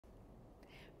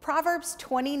Proverbs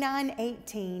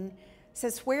 29:18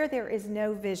 says, "Where there is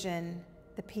no vision,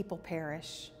 the people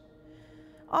perish."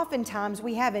 Oftentimes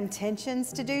we have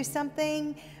intentions to do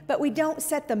something, but we don't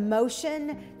set the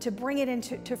motion to bring it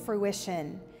into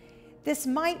fruition. This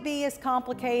might be as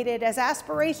complicated as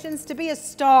aspirations to be a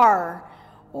star,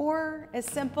 or as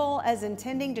simple as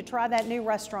intending to try that new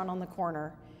restaurant on the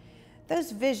corner.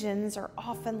 Those visions are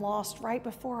often lost right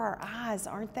before our eyes,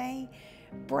 aren't they?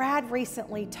 Brad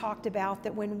recently talked about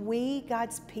that when we,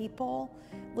 God's people,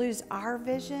 lose our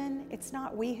vision, it's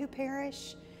not we who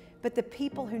perish, but the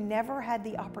people who never had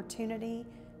the opportunity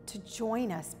to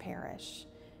join us perish,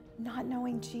 not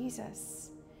knowing Jesus.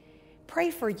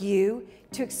 Pray for you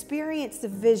to experience the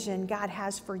vision God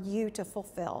has for you to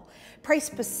fulfill. Pray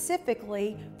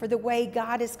specifically for the way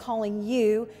God is calling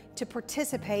you to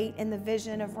participate in the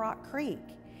vision of Rock Creek.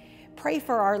 Pray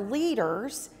for our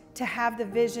leaders to have the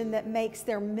vision that makes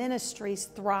their ministries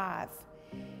thrive.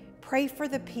 Pray for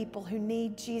the people who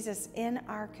need Jesus in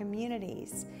our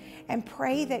communities, and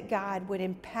pray that God would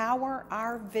empower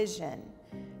our vision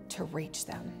to reach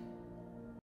them.